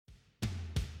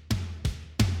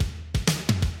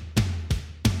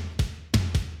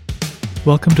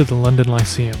Welcome to the London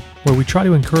Lyceum, where we try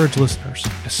to encourage listeners,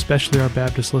 especially our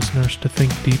Baptist listeners, to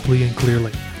think deeply and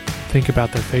clearly. Think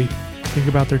about their faith, think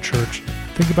about their church,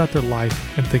 think about their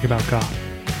life, and think about God.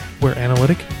 We're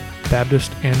analytic,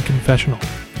 Baptist, and confessional.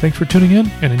 Thanks for tuning in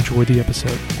and enjoy the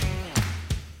episode.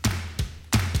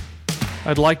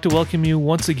 I'd like to welcome you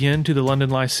once again to the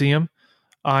London Lyceum.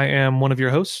 I am one of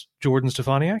your hosts, Jordan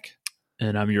Stefaniak.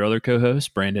 And I'm your other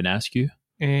co-host, Brandon Askew.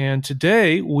 And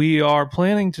today we are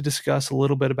planning to discuss a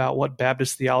little bit about what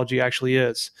Baptist theology actually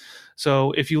is.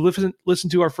 So if you listen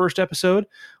to our first episode,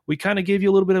 we kind of gave you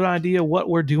a little bit of an idea what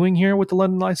we're doing here with the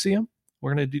London Lyceum.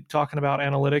 We're going to be talking about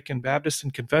analytic and Baptist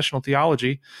and confessional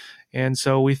theology. And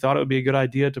so we thought it would be a good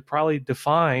idea to probably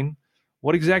define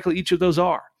what exactly each of those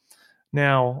are.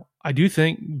 Now, I do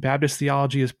think Baptist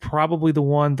theology is probably the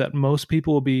one that most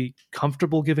people will be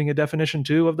comfortable giving a definition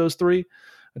to of those three.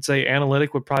 I'd say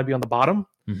analytic would probably be on the bottom.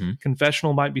 Mm-hmm.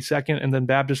 Confessional might be second, and then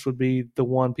Baptist would be the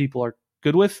one people are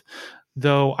good with,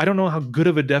 though I don't know how good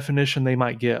of a definition they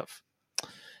might give.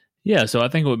 Yeah, so I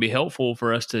think it would be helpful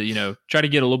for us to, try to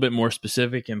get a little bit more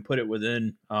specific and put it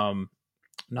within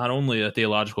not only a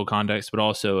theological context, but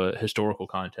also a historical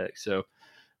context. So,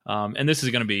 and this is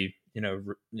going to be,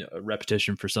 a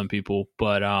repetition for some people,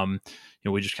 but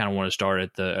we just kind of want to start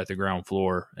at the ground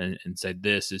floor and say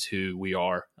this is who we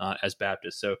are as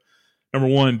Baptists. So, number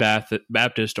one,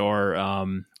 Baptists are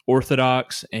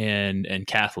Orthodox and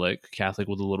Catholic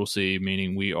with a little c,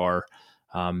 meaning we are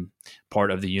part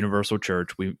of the universal church.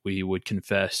 We would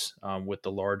confess with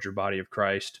the larger body of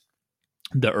Christ,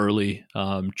 the early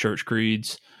church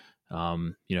creeds.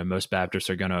 Most Baptists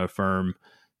are going to affirm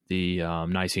the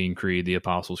Nicene Creed, the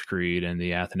Apostles' Creed, and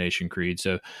the Athanasian Creed.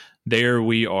 So there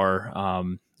we are,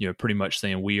 pretty much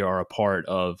saying we are a part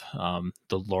of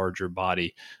the larger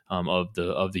body of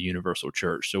the universal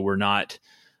church. So we're not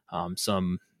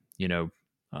some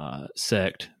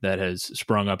sect that has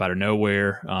sprung up out of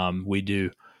nowhere. We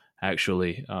do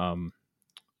actually want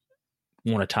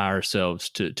to tie ourselves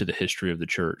to the history of the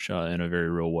church in a very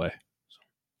real way.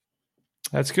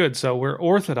 That's good. So we're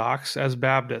Orthodox as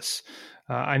Baptists.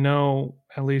 I know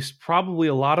at least probably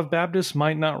a lot of Baptists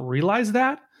might not realize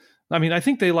that. I mean, I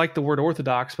think they like the word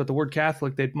Orthodox, but the word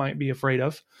Catholic they might be afraid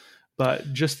of.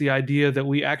 But just the idea that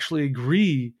we actually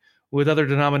agree with other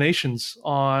denominations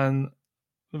on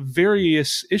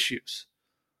various issues.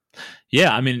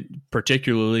 Yeah, I mean,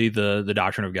 particularly the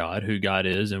doctrine of God, who God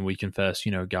is, and we confess,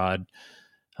 God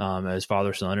as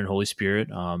Father, Son, and Holy Spirit,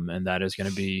 and that is going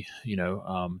to be,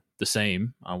 the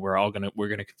same. We're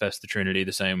going to confess the Trinity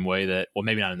the same way that, well,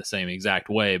 maybe not in the same exact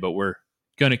way, but we're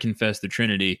going to confess the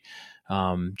Trinity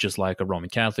just like a Roman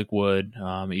Catholic would,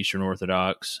 Eastern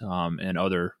Orthodox, and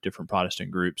other different Protestant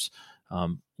groups.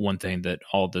 One thing that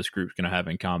all of those groups are going to have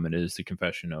in common is the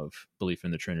confession of belief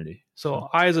in the Trinity. So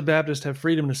I, as a Baptist, have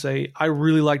freedom to say, I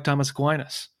really like Thomas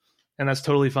Aquinas, and that's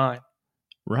totally fine.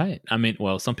 Right. I mean,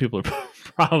 well, some people are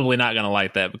probably not going to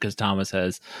like that because Thomas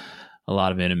has a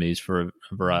lot of enemies for a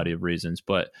variety of reasons.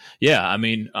 But yeah, I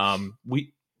mean, I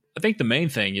think the main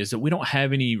thing is that we don't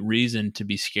have any reason to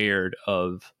be scared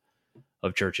of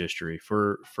church history.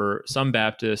 For some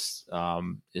Baptists,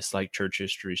 it's like church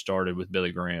history started with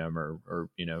Billy Graham or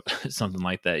something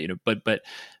like that. But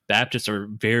Baptists are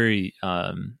very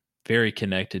very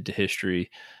connected to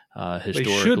history historically.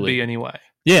 They should be anyway.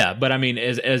 Yeah, but I mean,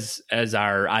 as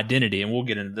our identity, and we'll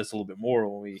get into this a little bit more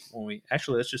when we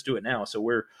actually, let's just do it now. So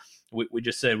we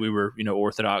just said we were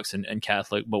Orthodox and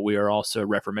Catholic, but we are also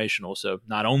Reformational. So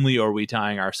not only are we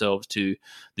tying ourselves to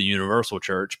the universal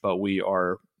church, but we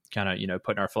are kind of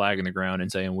putting our flag in the ground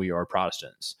and saying we are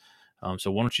Protestants. So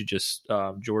why don't you just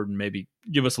Jordan, maybe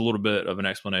give us a little bit of an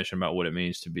explanation about what it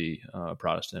means to be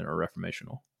Protestant or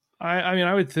Reformational? I mean,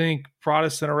 I would think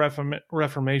Protestant or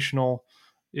Reformational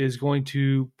is going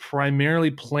to primarily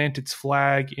plant its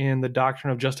flag in the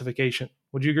doctrine of justification.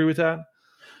 Would you agree with that?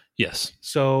 Yes.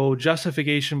 So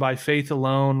justification by faith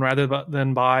alone rather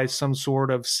than by some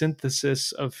sort of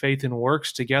synthesis of faith and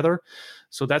works together.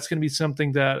 So that's going to be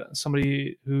something that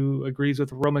somebody who agrees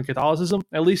with Roman Catholicism,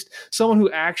 at least someone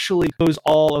who actually knows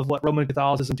all of what Roman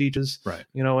Catholicism teaches, right?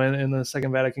 In the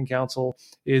Second Vatican Council,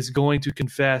 is going to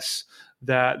confess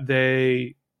that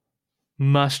they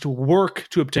must work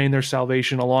to obtain their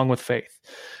salvation along with faith.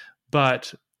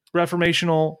 But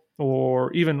Reformational,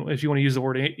 or even if you want to use the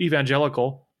word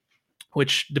evangelical,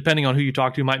 which depending on who you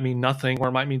talk to might mean nothing or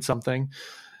it might mean something.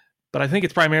 But I think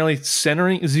it's primarily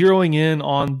zeroing in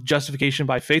on justification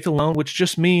by faith alone, which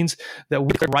just means that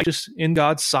we're righteous in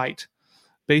God's sight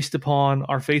based upon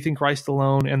our faith in Christ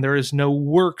alone, and there is no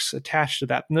works attached to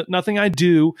that. Nothing I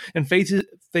do, and faith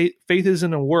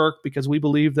isn't a work because we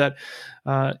believe that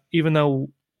even though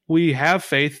we have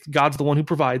faith. God's the one who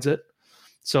provides it.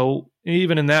 So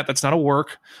even in that, that's not a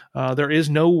work. There is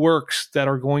no works that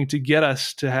are going to get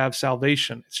us to have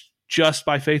salvation. It's just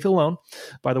by faith alone,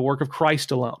 by the work of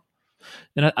Christ alone.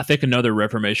 And I think another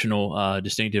reformational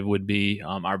distinctive would be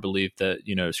our belief that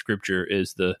Scripture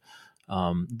is the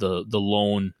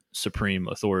lone supreme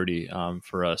authority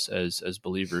for us as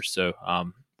believers. So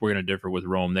we're going to differ with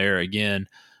Rome there again,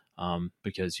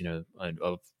 because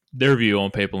of their view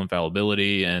on papal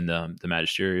infallibility and the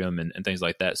magisterium and things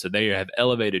like that. So they have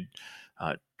elevated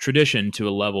tradition to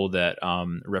a level that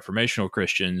reformational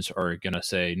Christians are going to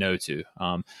say no to.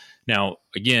 Now,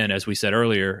 again, as we said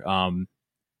earlier,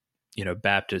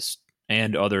 Baptists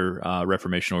and other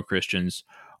reformational Christians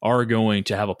are going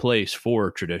to have a place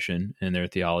for tradition in their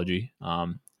theology,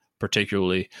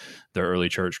 particularly the early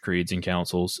church creeds and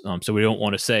councils. So we don't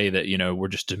want to say that, we're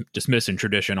just dismissing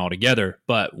tradition altogether,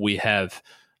 but we have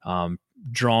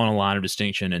drawn a line of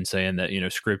distinction and saying that,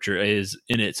 Scripture is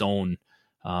in its own,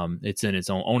 on its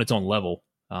own level,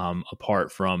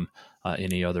 apart from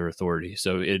any other authority.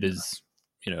 So it is,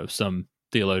 some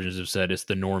theologians have said it's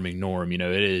the norming norm. It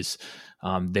is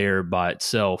there by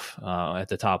itself at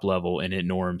the top level, and it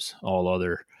norms all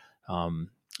other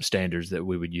standards that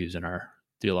we would use in our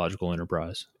theological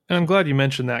enterprise. And I'm glad you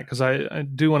mentioned that, because I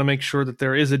do want to make sure that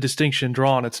there is a distinction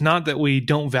drawn. It's not that we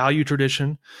don't value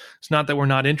tradition. It's not that we're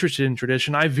not interested in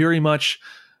tradition. I very much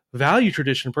value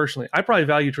tradition personally. I probably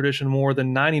value tradition more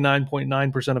than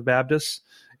 99.9% of Baptists,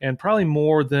 and probably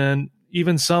more than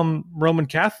even some Roman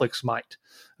Catholics might.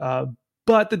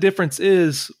 But the difference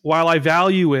is, while I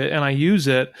value it and I use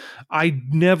it, I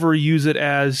never use it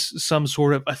as some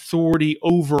sort of authority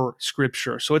over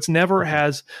Scripture. So it's never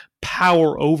has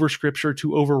power over Scripture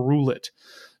to overrule it.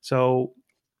 So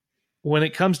when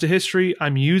it comes to history,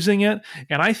 I'm using it.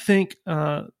 And I think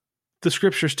the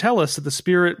Scriptures tell us that the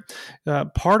Spirit,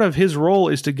 part of his role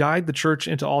is to guide the church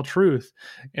into all truth.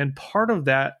 And part of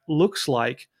that looks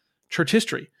like church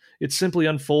history. It's simply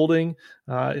unfolding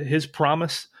his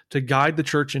promise to guide the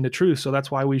church into truth. So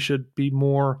that's why we should be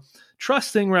more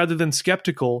trusting rather than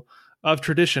skeptical of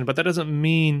tradition. But that doesn't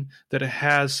mean that it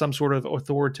has some sort of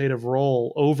authoritative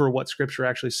role over what Scripture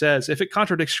actually says. If it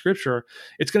contradicts Scripture,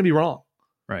 it's going to be wrong.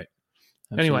 Right.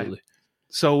 Absolutely. Anyway,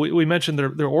 so we mentioned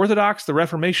they're Orthodox, they're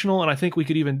Reformational, and I think we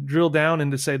could even drill down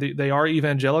into say they are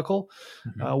evangelical,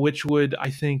 which would, I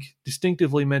think,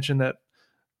 distinctively mention that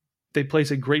they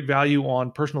place a great value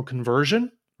on personal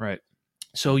conversion. Right.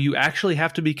 So you actually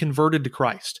have to be converted to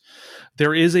Christ.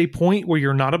 There is a point where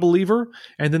you're not a believer,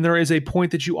 and then there is a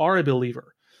point that you are a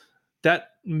believer. That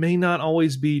may not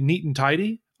always be neat and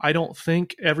tidy. I don't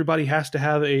think everybody has to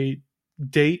have a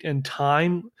date and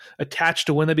time attached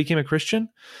to when they became a Christian,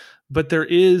 but there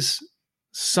is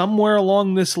somewhere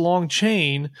along this long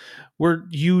chain where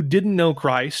you didn't know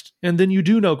Christ, and then you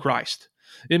do know Christ.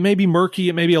 It may be murky.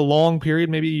 It may be a long period,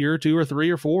 maybe a year or two or three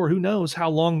or four. Who knows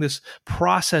how long this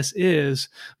process is,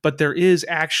 but there is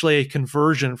actually a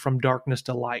conversion from darkness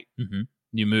to light. Mm-hmm.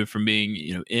 You move from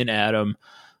being, in Adam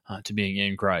to being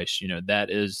in Christ.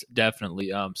 That is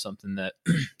definitely something that,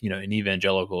 an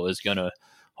evangelical is going to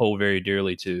hold very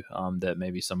dearly to, that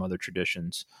maybe some other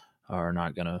traditions are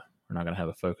not going to have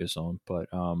a focus on. But,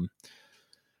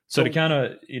 so to kind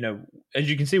of, as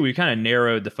you can see, we kind of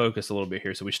narrowed the focus a little bit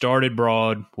here. So we started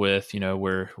broad with,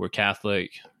 we're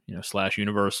Catholic, /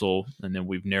 universal, and then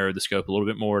we've narrowed the scope a little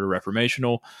bit more to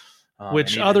reformational,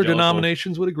 which other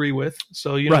denominations would agree with.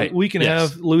 So, right. We can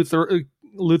have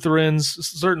Lutherans,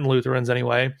 certain Lutherans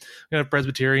anyway. We can have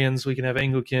Presbyterians, we can have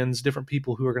Anglicans, different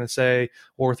people who are going to say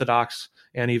Orthodox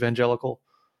and evangelical.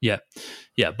 Yeah.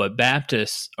 But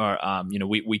Baptists are,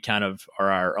 we kind of are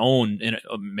our own,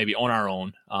 maybe on our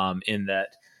own, in that,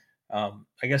 I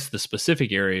guess the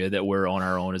specific area that we're on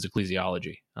our own is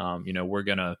ecclesiology. We're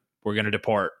gonna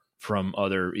depart from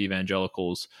other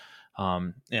evangelicals,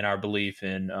 in our belief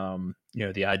in,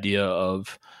 the idea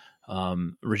of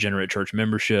regenerate church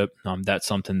membership. That's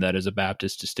something that is a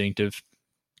Baptist distinctive.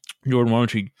 Jordan, why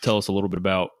don't you tell us a little bit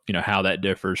about, how that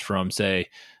differs from, say,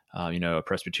 a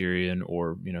Presbyterian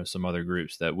or, some other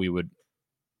groups that we would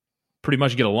pretty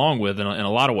much get along with in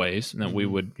a lot of ways, and that we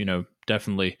would,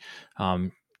 definitely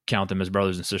count them as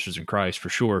brothers and sisters in Christ for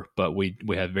sure. But we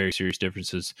have very serious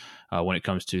differences when it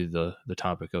comes to the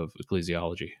topic of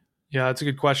ecclesiology. Yeah, that's a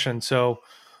good question. So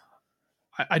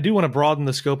I do want to broaden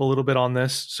the scope a little bit on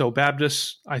this. So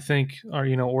Baptists, I think, are,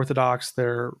 Orthodox,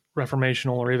 they're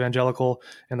reformational or evangelical,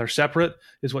 and they're separate,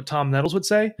 is what Tom Nettles would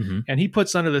say. Mm-hmm. And he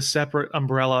puts under the separate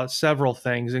umbrella several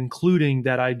things, including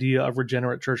that idea of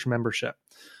regenerate church membership.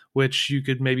 which you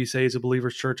could maybe say is a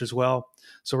believer's church as well.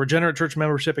 So regenerate church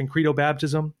membership and credo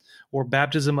baptism, or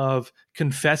baptism of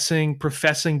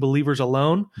professing believers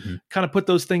alone, kind of put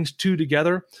those things two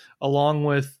together, along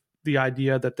with the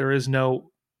idea that there is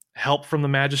no help from the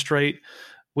magistrate,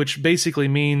 which basically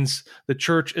means the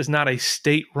church is not a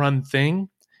state-run thing.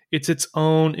 It's its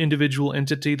own individual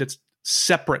entity that's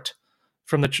separate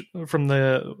from the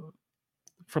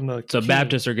So king.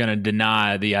 Baptists are going to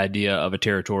deny the idea of a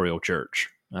territorial church.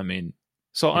 I mean,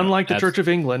 so unlike the Church of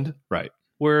England, right,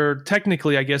 where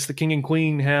technically, I guess, the king and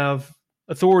queen have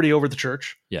authority over the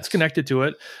church. Yes. It's connected to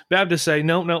it. Baptists say,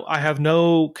 no, I have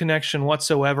no connection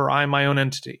whatsoever. I'm my own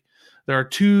entity. There are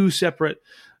two separate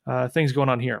things going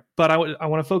on here. But I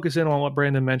want to focus in on what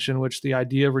Brandon mentioned, which the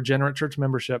idea of regenerate church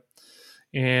membership.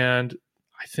 And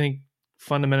I think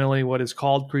fundamentally what is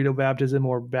called credo baptism,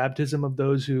 or baptism of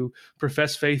those who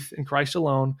profess faith in Christ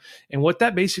alone. And what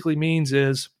that basically means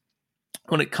is,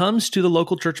 when it comes to the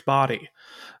local church body,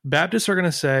 Baptists are going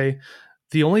to say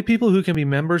the only people who can be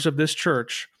members of this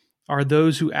church are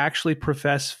those who actually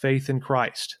profess faith in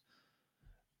Christ.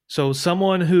 So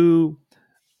someone who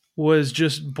was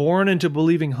just born into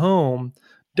believing home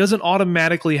doesn't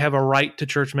automatically have a right to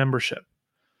church membership.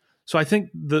 So I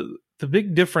think the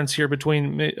big difference here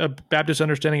between a Baptist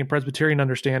understanding and Presbyterian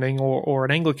understanding, or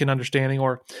an Anglican understanding,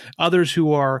 or others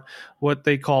who are what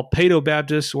they call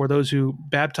paedo-Baptists, or those who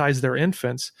baptize their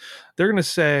infants, they're going to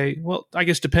say, well, I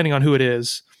guess depending on who it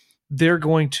is, they're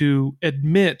going to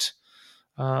admit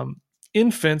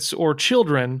infants or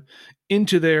children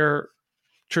into their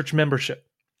church membership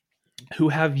who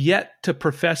have yet to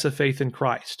profess a faith in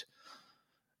Christ.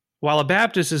 While a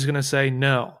Baptist is going to say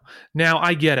no. Now,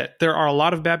 I get it. There are a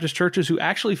lot of Baptist churches who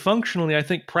actually functionally, I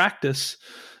think, practice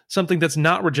something that's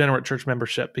not regenerate church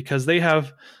membership, because they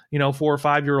have, 4 or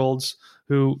 5 year olds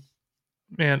who,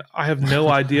 man, I have no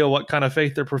idea what kind of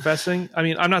faith they're professing. I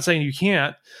mean, I'm not saying you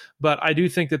can't, but I do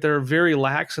think that they're very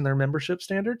lax in their membership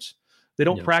standards. They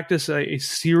don't practice a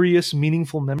serious,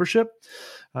 meaningful membership.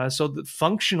 So that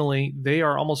functionally, they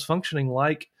are almost functioning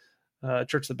like a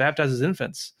church that baptizes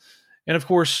infants. And of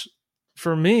course,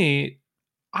 for me,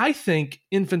 I think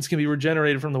infants can be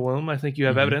regenerated from the womb. I think you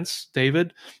have evidence,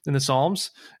 David in the Psalms,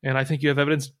 and I think you have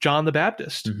evidence, John the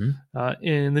Baptist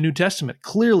in the New Testament.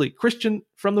 Clearly, Christian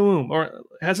from the womb, or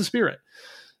has a spirit.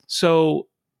 So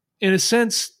in a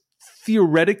sense,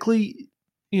 theoretically,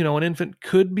 an infant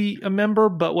could be a member,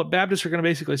 but what Baptists are going to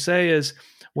basically say is,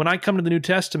 when I come to the New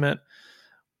Testament,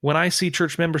 when I see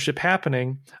church membership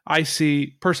happening, I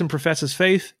see person professes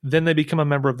faith, then they become a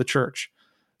member of the church.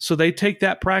 So they take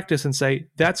that practice and say,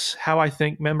 that's how I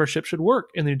think membership should work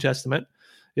in the New Testament,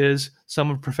 is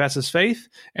someone professes faith,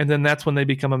 and then that's when they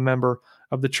become a member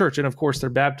of the church. And of course, they're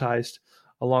baptized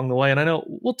along the way. And I know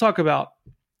we'll talk about,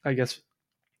 I guess,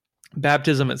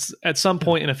 baptism at some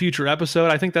point in a future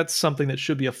episode. I think that's something that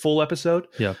should be a full episode,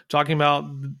 talking about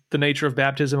the nature of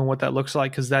baptism and what that looks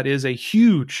like, because that is a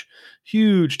huge,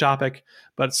 huge topic.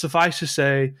 But suffice to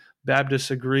say,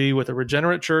 Baptists agree with a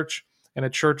regenerate church and a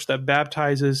church that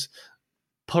baptizes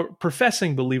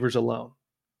professing believers alone.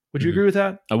 Would you agree with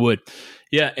that? I would.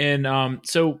 Yeah. And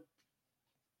so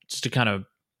just to kind of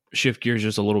shift gears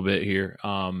just a little bit here,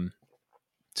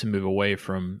 to move away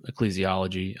from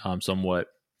ecclesiology somewhat.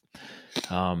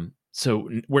 So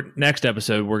next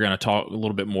episode, we're going to talk a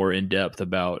little bit more in depth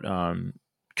about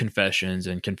confessions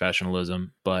and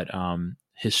confessionalism. But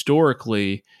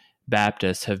historically,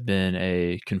 Baptists have been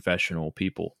a confessional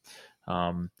people.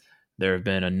 There have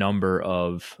been a number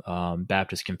of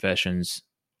Baptist confessions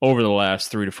over the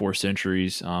last 3 to 4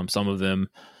 centuries. Some of them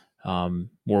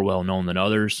more well known than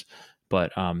others.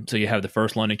 But so you have the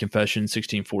First London Confession,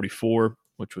 1644,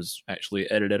 which was actually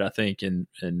edited, I think, and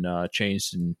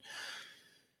changed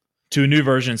to a new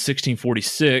version in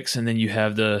 1646. And then you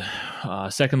have the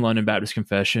Second London Baptist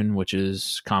Confession, which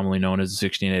is commonly known as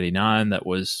 1689, that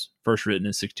was first written in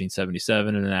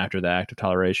 1677. And then after the Act of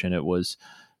Toleration, it was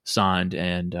signed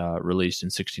and released in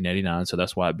 1689. So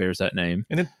that's why it bears that name.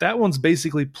 And that one's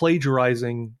basically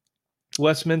plagiarizing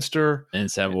Westminster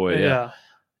and Savoy. Yeah.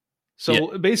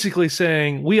 So basically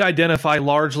saying, we identify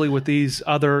largely with these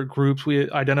other groups. We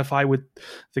identify with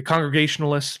the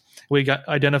Congregationalists. We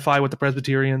identify with the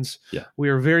Presbyterians. Yeah. We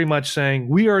are very much saying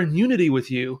we are in unity with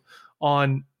you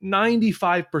on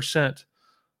 95%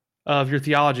 of your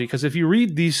theology. Because if you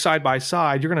read these side by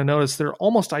side, you're going to notice they're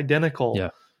almost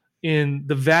identical in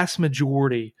the vast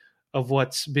majority of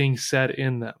what's being said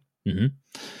in them. Mm-hmm.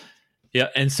 Yeah.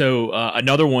 And so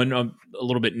another one, a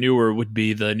little bit newer, would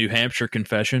be the New Hampshire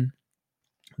Confession.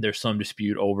 There's some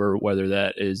dispute over whether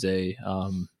that is a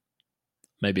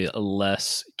maybe a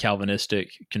less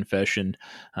Calvinistic confession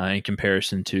in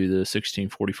comparison to the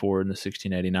 1644 and the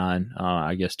 1689.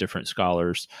 I guess different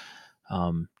scholars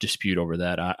dispute over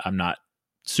that. I'm not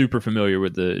super familiar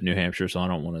with the New Hampshire, so I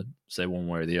don't want to say one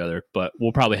way or the other, but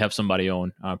we'll probably have somebody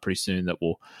on pretty soon that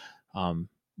will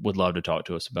would love to talk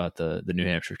to us about the New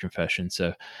Hampshire Confession.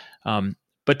 So,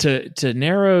 but to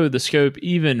narrow the scope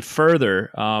even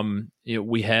further,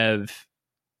 we have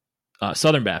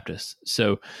Southern Baptists.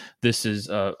 So this is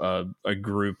a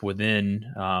group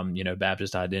within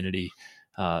Baptist identity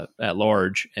at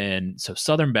large, and so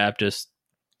Southern Baptists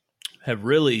have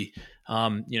really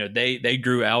they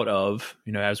grew out of,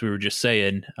 as we were just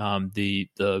saying, the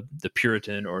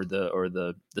Puritan or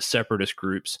the separatist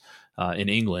groups in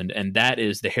England, and that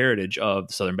is the heritage of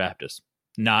the Southern Baptists,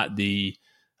 not the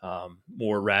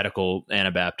more radical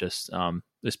Anabaptists.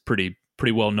 It's pretty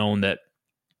well known that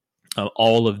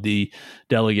all of the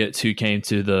delegates who came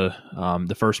to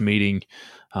the first meeting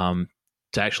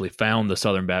to actually found the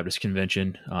Southern Baptist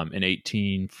Convention in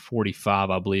 1845,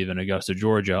 I believe, in Augusta,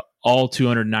 Georgia, all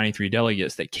 293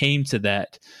 delegates that came to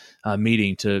that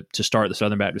meeting to start the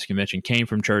Southern Baptist Convention came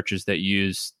from churches that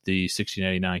used the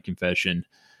 1689 Confession,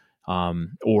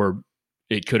 or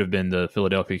it could have been the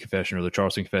Philadelphia Confession or the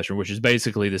Charleston Confession, which is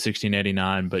basically the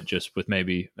 1689, but just with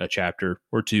maybe a chapter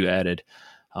or two added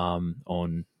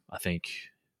on, I think,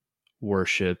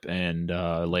 worship and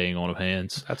laying on of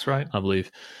hands. That's right, I believe.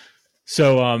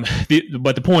 So,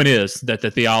 but the point is that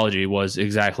the theology was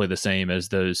exactly the same as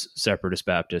those separatist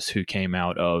Baptists who came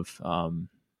out of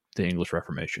the English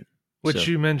Reformation. Which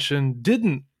you mentioned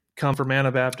didn't come from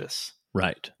Anabaptists.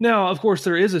 Right. Now, of course,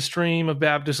 there is a stream of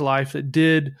Baptist life that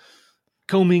did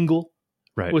commingle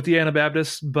with the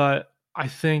Anabaptists, but I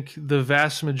think the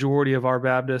vast majority of our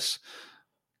Baptists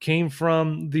came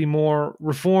from the more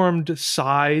Reformed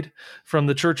side, from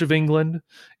the Church of England,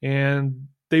 and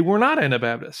they were not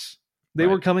Anabaptists. They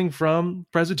were coming from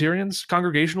Presbyterians,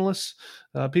 Congregationalists,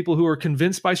 people who are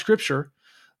convinced by Scripture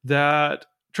that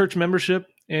church membership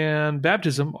and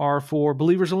baptism are for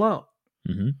believers alone.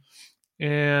 Mm-hmm.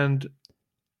 And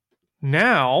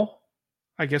now,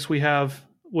 I guess we have,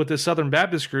 with the Southern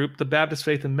Baptist group, the Baptist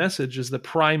Faith and Message is the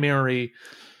primary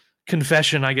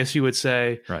confession, I guess you would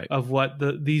say, of what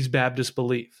these Baptists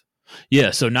believe.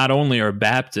 Yeah, so not only are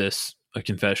Baptists a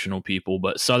confessional people,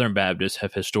 but Southern Baptists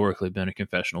have historically been a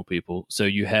confessional people. So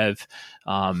you have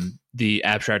the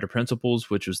Abstract of Principles,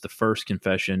 which was the first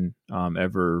confession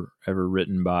ever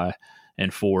written by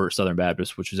and for Southern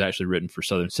Baptists, which was actually written for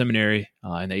Southern Seminary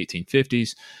in the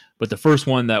 1850s. But the first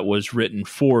one that was written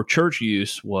for church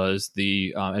use was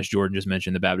the, as Jordan just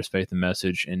mentioned, the Baptist Faith and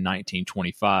Message in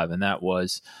 1925, and that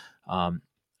was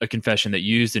a confession that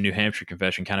used the New Hampshire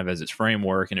Confession kind of as its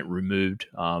framework, and it removed.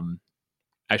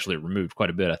 Actually, it removed quite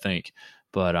a bit, I think,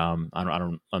 but I'm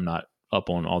not up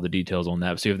on all the details on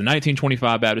that. So you have the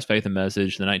 1925 Baptist Faith and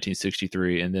Message, the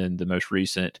 1963, and then the most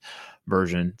recent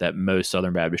version that most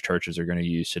Southern Baptist churches are going to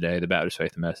use today, the Baptist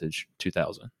Faith and Message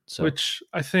 2000. So, which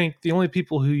I think the only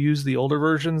people who use the older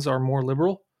versions are more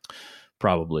liberal.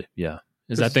 Probably, yeah.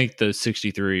 I think the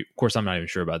 63. Of course, I'm not even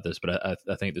sure about this, but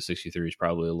I think the 63 is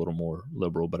probably a little more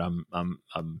liberal. But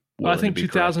I think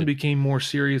 2000 became more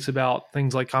serious about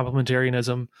things like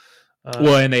complementarianism.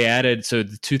 And they added, so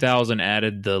the 2000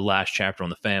 added the last chapter on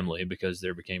the family because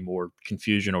there became more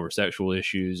confusion over sexual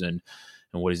issues and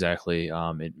what exactly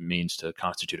it means to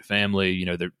constitute a family.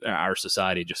 Our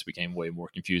society just became way more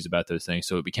confused about those things,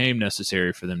 so it became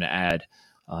necessary for them to add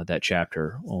that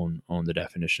chapter on the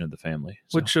definition of the family.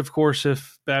 So. Which, of course,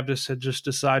 if Baptists had just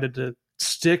decided to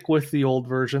stick with the old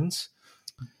versions,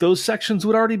 those sections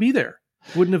would already be there.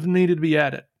 Wouldn't have needed to be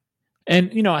added.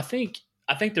 And, I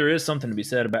think there is something to be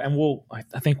said about, and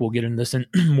I think we'll get into this in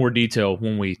more detail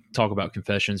when we talk about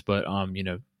confessions, but,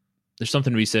 there's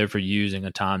something to be said for using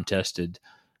a time-tested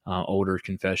older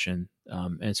confession,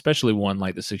 and especially one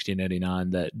like the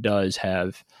 1689 that does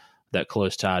have that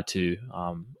close tie to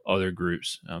other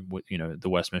groups, with, the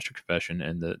Westminster Confession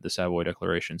and the Savoy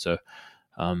Declaration. So,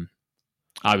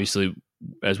 obviously,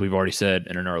 as we've already said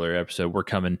in an earlier episode, we're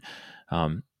coming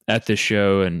at this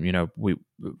show, and we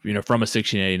from a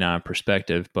 1689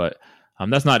 perspective, but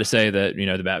that's not to say that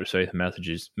the Baptist Faith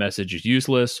message is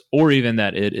useless, or even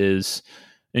that it is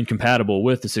incompatible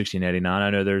with the 1689. I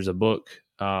know there's a book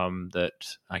that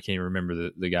I can't even remember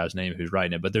the guy's name who's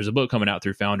writing it, but there's a book coming out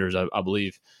through Founders, I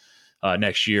believe,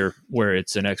 next year, where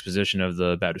it's an exposition of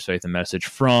the Baptist Faith and Message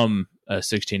from a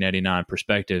 1689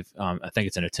 perspective. I think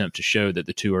it's an attempt to show that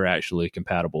the two are actually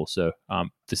compatible. So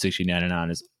the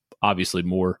 1699 is obviously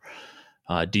more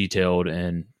detailed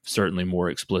and certainly more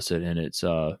explicit in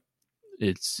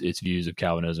its views of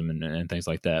Calvinism and things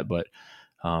like that. But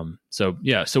So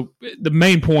the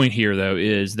main point here, though,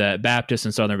 is that Baptists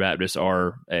and Southern Baptists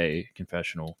are a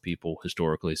confessional people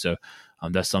historically. So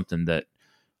that's something that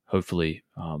hopefully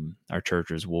our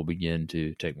churches will begin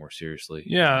to take more seriously.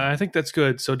 Yeah, I think that's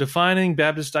good. So defining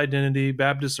Baptist identity,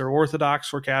 Baptists are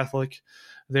Orthodox or Catholic.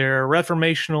 They're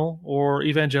Reformational or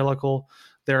Evangelical.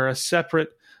 They're a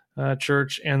separate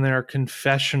church, and they're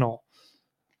confessional.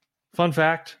 Fun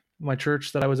fact, my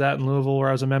church that I was at in Louisville, where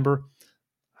I was a member,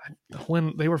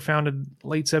 when they were founded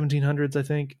late 1700s, I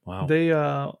think, Wow. they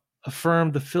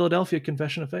affirmed the Philadelphia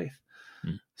Confession of Faith.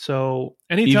 So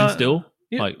anytime... Even still?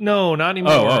 No, not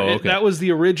anymore. Okay. That was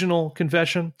the original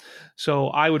confession. So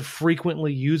I would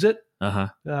frequently use it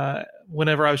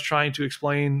whenever I was trying to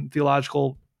explain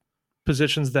theological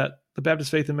positions that the Baptist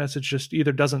faith and message just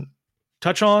either doesn't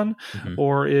touch on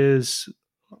or is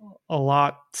a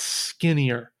lot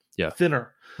skinnier,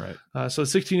 thinner. Right. So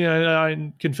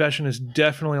 1699 confession is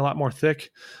definitely a lot more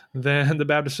thick than the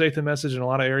Baptist faith and message in a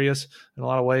lot of areas, in a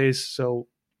lot of ways. So,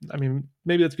 I mean,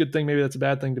 maybe that's a good thing, maybe that's a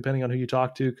bad thing, depending on who you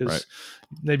talk to, because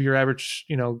maybe your average,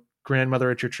 grandmother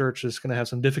at your church is going to have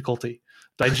some difficulty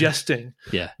digesting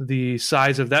the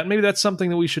size of that. Maybe that's something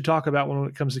that we should talk about when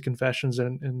it comes to confessions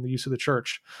and the use of the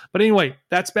church. But anyway,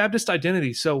 that's Baptist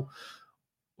identity. So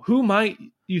who might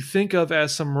you think of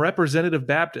as some representative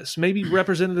Baptists? Maybe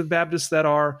representative Baptists that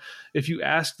are, if you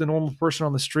ask the normal person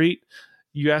on the street,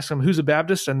 you ask them who's a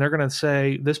Baptist, and they're going to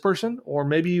say this person. Or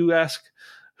maybe you ask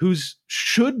who's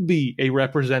should be a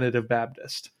representative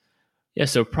Baptist. Yeah,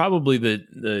 so probably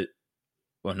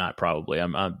not probably,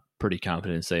 I'm pretty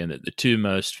confident in saying that the two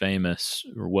most famous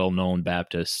or well-known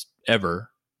Baptists ever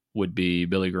would be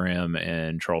Billy Graham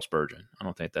and Charles Spurgeon. I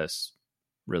don't think that's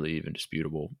really even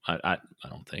disputable. I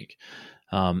don't think.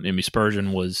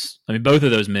 Spurgeon was, both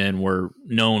of those men were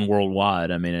known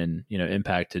worldwide. And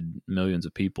impacted millions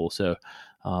of people. So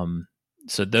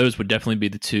those would definitely be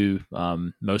the two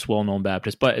most well-known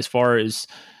Baptists. But as far as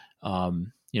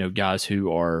guys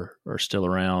who are still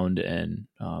around, and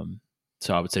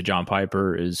so I would say John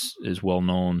Piper is well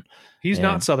known. He's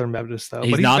not Southern Baptist though.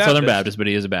 He's not Southern Baptist, but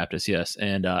he is a Baptist, yes.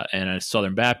 And a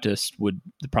Southern Baptist would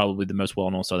probably the most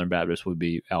well known Southern Baptist would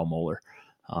be Al Mohler.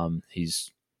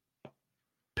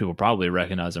 People probably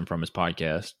recognize him from his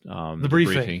podcast, The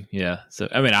Briefing. Yeah. So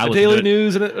I Daily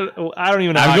News, and I don't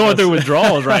even know. I'm going through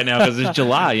withdrawals right now because it's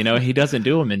July. He doesn't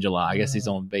do them in July. I guess he's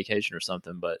on vacation or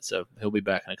something. But so he'll be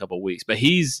back in a couple of weeks. But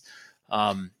he's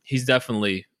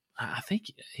definitely, I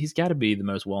think he's got to be the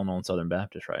most well known Southern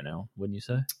Baptist right now. Wouldn't you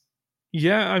say?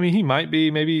 Yeah, he might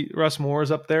be. Maybe Russ Moore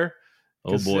is up there.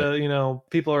 Oh boy!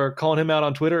 People are calling him out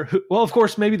on Twitter. Well, of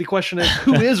course, maybe the question is,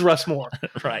 who is Russ Moore?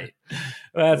 Right.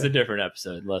 Well, that's a different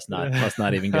episode. Let's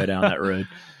not even go down that road.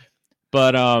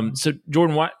 But so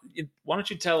Jordan, why don't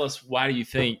you tell us why do you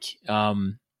think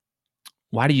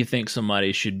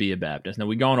somebody should be a Baptist? Now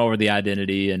we've gone over the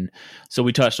identity, and so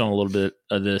we touched on a little bit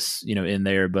of this, in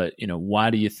there. But why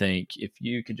do you think, if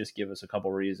you could just give us a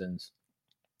couple reasons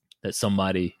that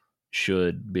somebody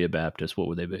should be a Baptist, what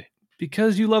would they be?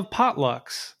 Because you love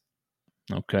potlucks.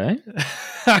 Okay.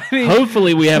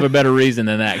 Hopefully we have a better reason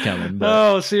than that coming. But.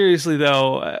 No, seriously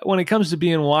though, when it comes to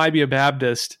being why be a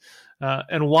Baptist,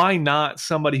 and why not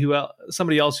somebody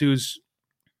else who's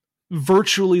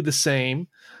virtually the same,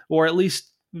 or at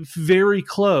least very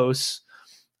close.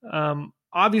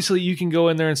 Obviously you can go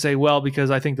in there and say, well, because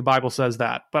I think the Bible says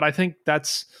that, but I think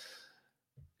that's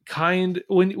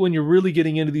when you're really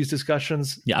getting into these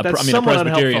discussions. Yeah, a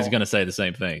Presbyterian is going to say the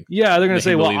same thing. Yeah, they're going to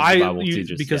say, "Well,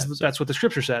 because that's what the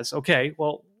Scripture says." Okay,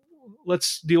 well,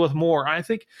 let's deal with more. I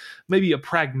think maybe a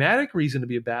pragmatic reason to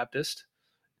be a Baptist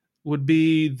would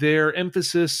be their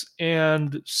emphasis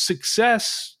and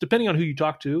success, depending on who you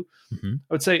talk to. Mm-hmm.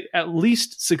 I would say at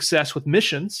least success with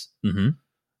missions. Mm-hmm.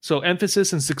 So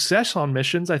emphasis and success on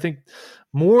missions. I think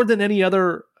more than any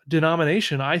other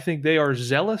denomination, I think they are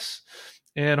zealous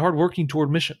and hardworking toward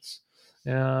missions.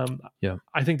 I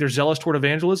think they're zealous toward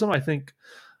evangelism. I think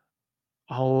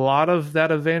a lot of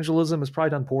that evangelism is probably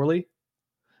done poorly.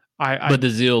 But the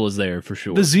zeal is there for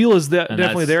sure. The zeal is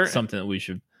definitely there. Something that we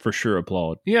should for sure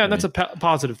applaud. Yeah, and that's a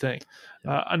positive thing.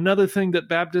 Another thing that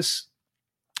Baptists,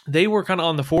 they were kind of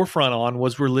on the forefront on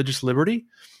was religious liberty,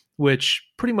 which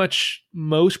pretty much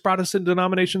most Protestant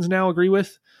denominations now agree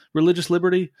with. Religious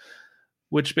liberty,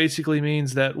 which basically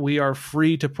means that we are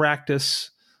free to practice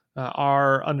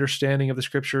our understanding of the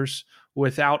Scriptures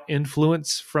without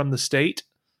influence from the state.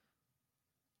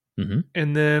 Mm-hmm.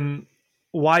 And then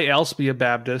why else be a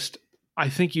Baptist? I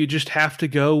think you just have to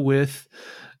go with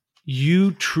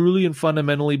you truly and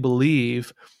fundamentally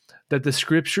believe that the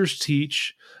Scriptures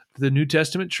teach the New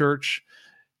Testament church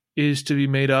is to be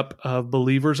made up of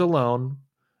believers alone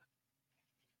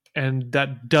and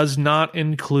that does not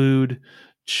include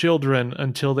children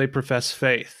until they profess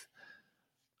faith.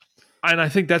 And I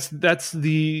think that's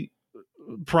the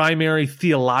primary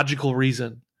theological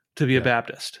reason to be a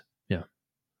Baptist.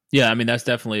 Yeah. I mean, that's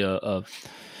definitely a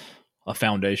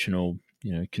foundational,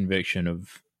 conviction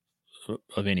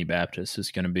of any Baptist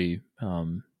is going to be,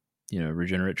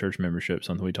 regenerate church membership,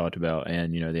 something we talked about,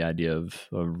 and, the idea of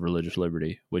religious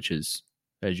liberty, which is,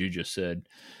 as you just said,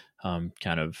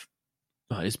 kind of,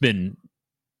 it's been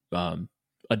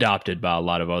adopted by a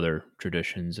lot of other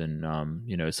traditions, and,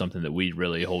 it's something that we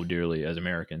really hold dearly as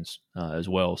Americans as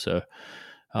well. So,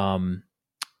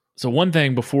 so one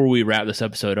thing before we wrap this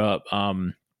episode up,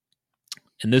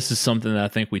 and this is something that I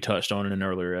think we touched on in an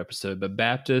earlier episode, but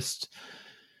Baptists,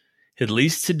 at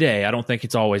least today, I don't think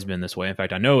it's always been this way. In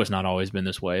fact, I know it's not always been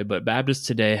this way, but Baptists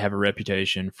today have a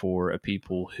reputation for a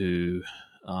people who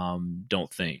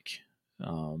don't think.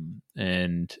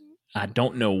 And I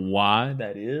don't know why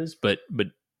that is, but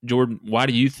Jordan, why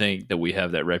do you think that we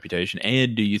have that reputation?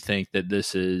 And do you think that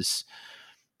this is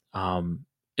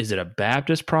it a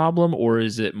Baptist problem, or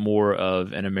is it more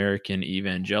of an American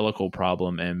evangelical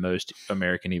problem, and most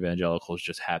American evangelicals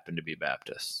just happen to be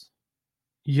Baptists?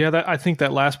 Yeah, I think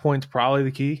that last point's probably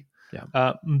the key.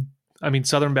 Yeah. I mean,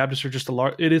 Southern Baptists are just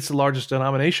it is the largest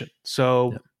denomination.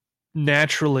 So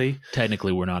naturally,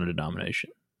 technically, we're not a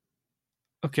denomination.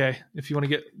 Okay, if you want to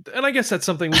get, and I guess that's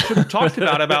something we should have talked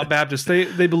about Baptists.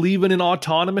 They believe in an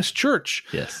autonomous church,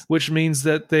 yes, which means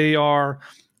that they are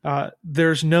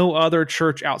there's no other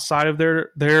church outside of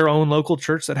their own local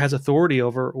church that has authority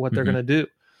over what they're going to do,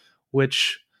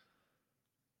 which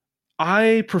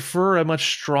I prefer a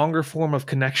much stronger form of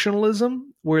connectionalism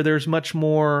where there's much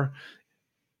more,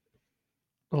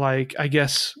 like, I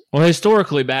guess. Well,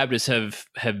 historically, Baptists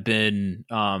have been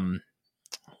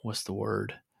what's the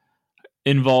word?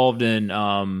 Involved in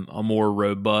a more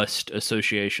robust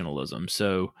associationalism.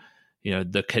 So,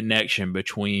 the connection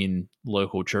between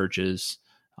local churches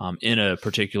in a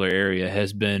particular area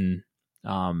has been,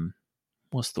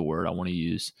 what's the word I want to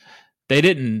use? They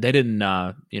didn't,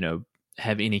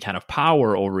 have any kind of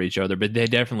power over each other, but they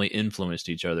definitely influenced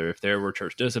each other. If there were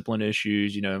church discipline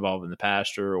issues, involving the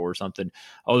pastor or something,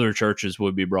 other churches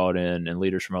would be brought in, and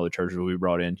leaders from other churches would be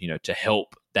brought in, to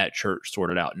help that church sort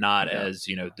it out. Not as,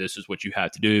 this is what you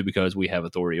have to do because we have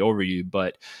authority over you.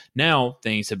 But now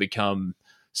things have become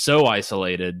so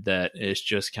isolated that it's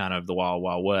just kind of the wild,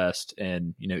 wild west.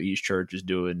 And, each church is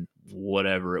doing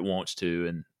whatever it wants to.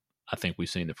 And I think we've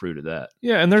seen the fruit of that.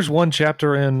 Yeah. And there's one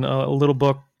chapter in a little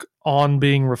book on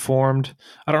being Reformed.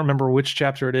 I don't remember which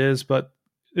chapter it is, but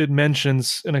it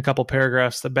mentions in a couple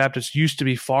paragraphs that Baptists used to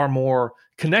be far more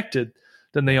connected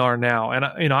than they are now. And,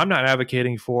 I'm not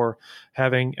advocating for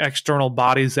having external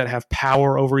bodies that have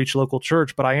power over each local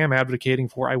church, but I am advocating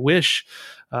for, I wish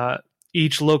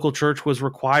each local church was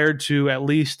required to, at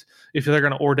least if they're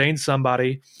going to ordain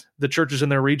somebody, the churches in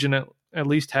their region at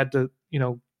least had to,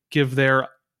 give their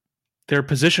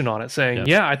position on it, saying,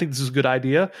 yeah, I think this is a good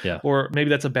idea, or maybe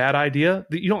that's a bad idea.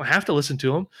 You don't have to listen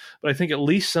to them, but I think at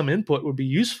least some input would be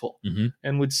useful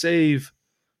and would save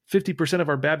 50% of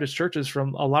our Baptist churches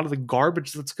from a lot of the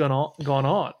garbage that's gone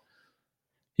on.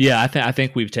 Yeah, I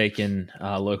think we've taken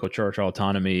local church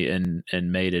autonomy and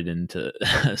made it into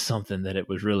something that it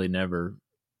was really never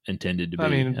intended to be. I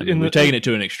mean, we've taken it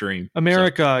to an extreme.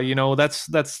 America,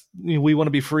 that's we want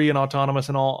to be free and autonomous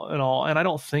and all, and I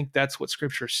don't think that's what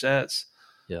Scripture says.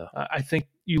 Yeah, I think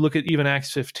you look at even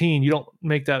Acts 15. You don't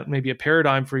make that maybe a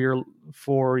paradigm for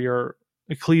your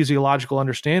ecclesiological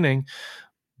understanding,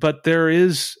 but there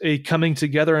is a coming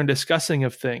together and discussing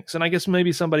of things. And I guess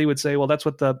maybe somebody would say, well, that's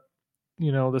what the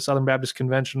Southern Baptist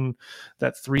Convention,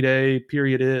 that 3-day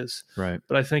period is. Right.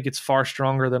 But I think it's far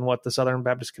stronger than what the Southern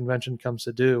Baptist Convention comes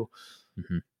to do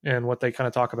and what they kind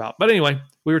of talk about. But anyway,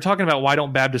 we were talking about why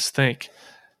don't Baptists think?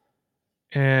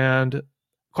 And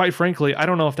quite frankly, I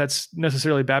don't know if that's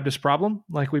necessarily a Baptist problem,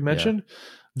 like we mentioned.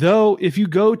 Though if you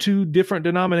go to different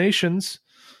denominations,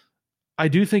 I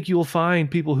do think you will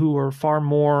find people who are far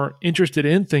more interested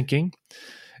in thinking.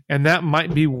 And that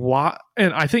might be why,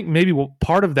 and I think maybe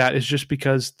part of that is just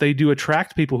because they do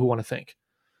attract people who want to think.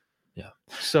 Yeah.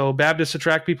 So Baptists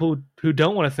attract people who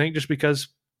don't want to think just because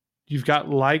you've got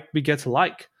like begets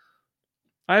like.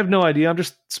 I have no idea. I'm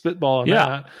just spitballing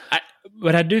that.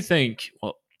 But I do think,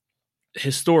 well,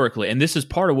 historically, and this is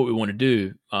part of what we want to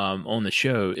do on the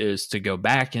show, is to go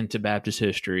back into Baptist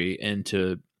history and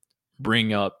to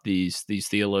bring up these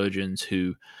theologians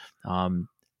who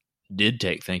did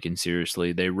take thinking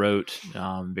seriously. They wrote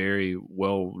very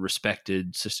well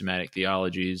respected systematic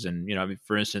theologies, and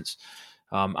for instance,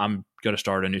 I'm going to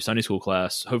start a new Sunday school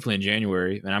class, hopefully in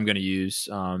January, and I'm going to use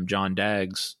John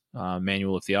Dagg's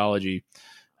Manual of Theology.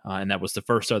 And that was the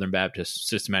first Southern Baptist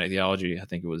systematic theology. I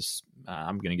think it was,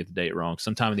 I'm going to get the date wrong,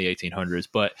 sometime in the 1800s.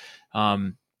 But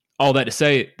all that to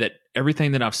say that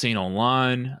everything that I've seen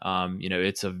online,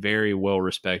 it's a very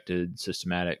well-respected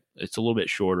systematic. It's a little bit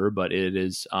shorter, but it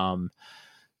is,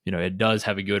 it does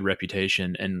have a good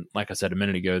reputation. And like I said a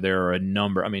minute ago, there are a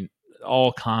number,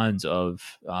 all kinds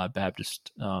of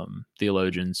Baptist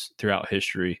theologians throughout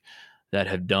history that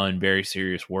have done very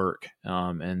serious work,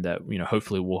 and that,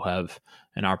 hopefully we'll have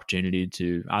an opportunity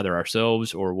to either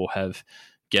ourselves or we'll have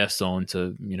guests on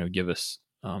to, give us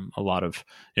a lot of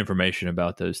information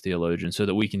about those theologians so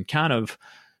that we can kind of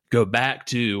go back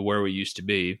to where we used to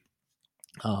be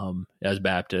as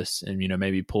Baptists and,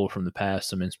 maybe pull from the past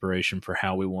some inspiration for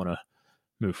how we want to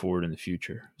move forward in the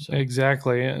future. So.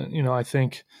 Exactly. I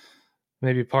think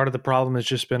maybe part of the problem has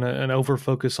just been an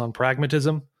over-focus on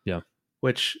pragmatism. Yeah.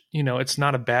 Which, it's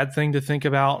not a bad thing to think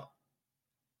about,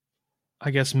 I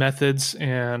guess, methods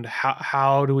and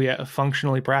how do we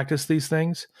functionally practice these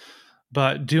things.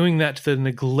 But doing that to the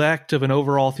neglect of an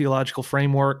overall theological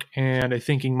framework and a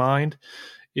thinking mind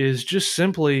is just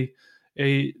simply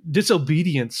a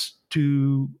disobedience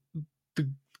to the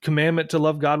commandment to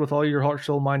love God with all your heart,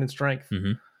 soul, mind, and strength.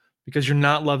 Mm-hmm. Because you're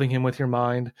not loving him with your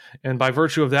mind. And by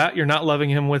virtue of that, you're not loving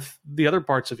him with the other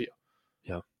parts of you.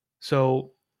 Yeah.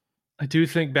 So I do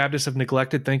think Baptists have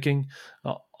neglected thinking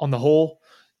on the whole,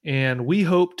 and we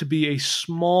hope to be a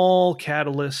small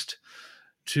catalyst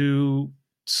to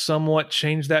somewhat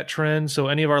change that trend. So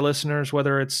any of our listeners,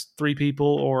 whether it's 3 people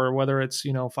or whether it's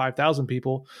 5,000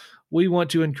 people, we want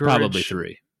to encourage. Probably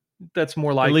 3. That's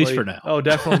more likely. At least for now. Oh,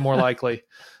 definitely more likely.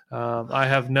 I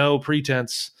have no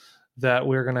pretense that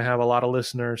we're going to have a lot of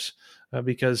listeners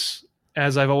because,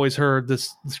 as I've always heard,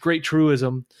 this great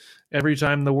truism. Every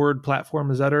time the word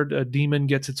platform is uttered, a demon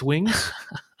gets its wings.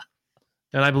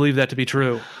 And I believe that to be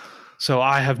true. So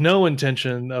I have no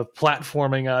intention of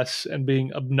platforming us and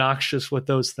being obnoxious with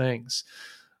those things.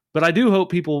 But I do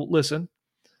hope people listen.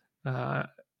 I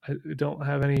don't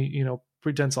have any,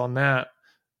 pretense on that.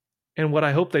 And what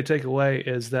I hope they take away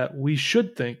is that we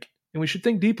should think, and we should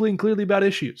think deeply and clearly about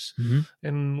issues. Mm-hmm.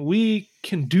 And we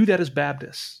can do that as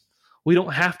Baptists. We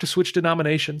don't have to switch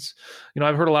denominations.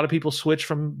 I've heard a lot of people switch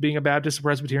from being a Baptist to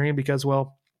Presbyterian because,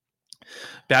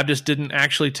 Baptists didn't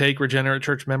actually take regenerate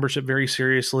church membership very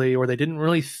seriously, or they didn't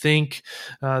really think,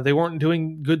 they weren't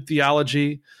doing good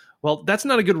theology. Well, that's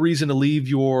not a good reason to leave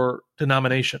your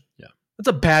denomination. Yeah. That's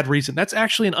a bad reason. That's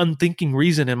actually an unthinking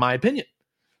reason, in my opinion.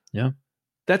 Yeah.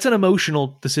 That's an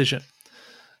emotional decision.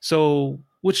 So,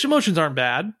 which emotions aren't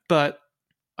bad, but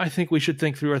I think we should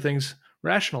think through our things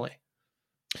rationally.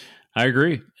 I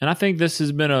agree. And I think this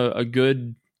has been a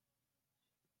good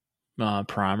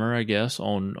primer, I guess,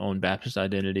 on Baptist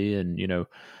identity and,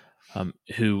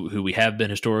 who we have been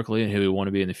historically and who we want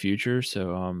to be in the future.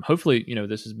 So hopefully,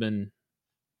 this has been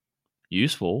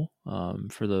useful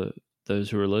for those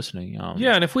who are listening.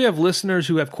 And if we have listeners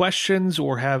who have questions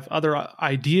or have other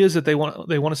ideas that they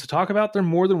want us to talk about, they're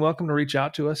more than welcome to reach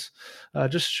out to us.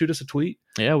 Just shoot us a tweet.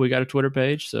 Yeah, we got a Twitter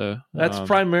page, so that's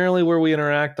primarily where we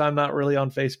interact. I'm not really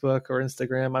on Facebook or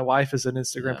Instagram. My wife is an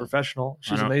Instagram professional.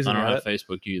 She's amazing. I don't have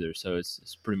Facebook either, so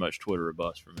it's pretty much Twitter or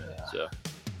bust for me. Yeah. So,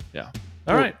 yeah.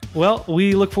 All right. Well,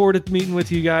 we look forward to meeting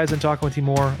with you guys and talking with you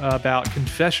more about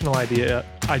confessional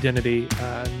identity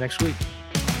next week.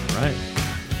 All right.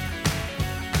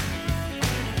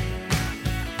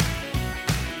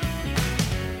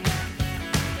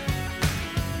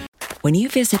 When you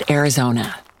visit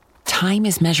Arizona, time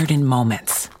is measured in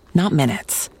moments, not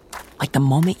minutes. Like the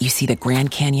moment you see the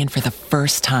Grand Canyon for the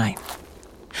first time.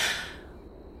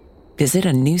 Visit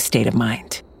a new state of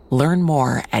mind. Learn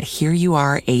more at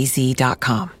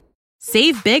hereyouareaz.com.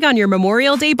 Save big on your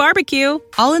Memorial Day barbecue,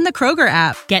 all in the Kroger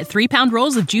app. Get 3-pound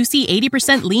rolls of juicy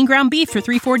 80% lean ground beef for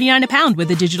 $3.49 a pound with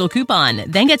a digital coupon.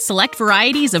 Then get select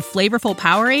varieties of flavorful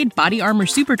Powerade, Body Armor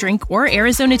Super Drink, or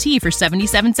Arizona tea for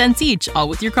 77 cents each, all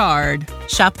with your card.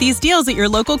 Shop these deals at your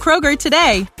local Kroger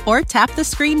today, or tap the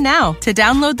screen now to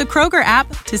download the Kroger app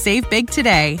to save big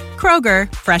today.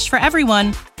 Kroger, fresh for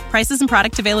everyone. Prices and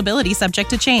product availability subject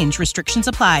to change. Restrictions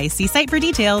apply. See site for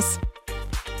details.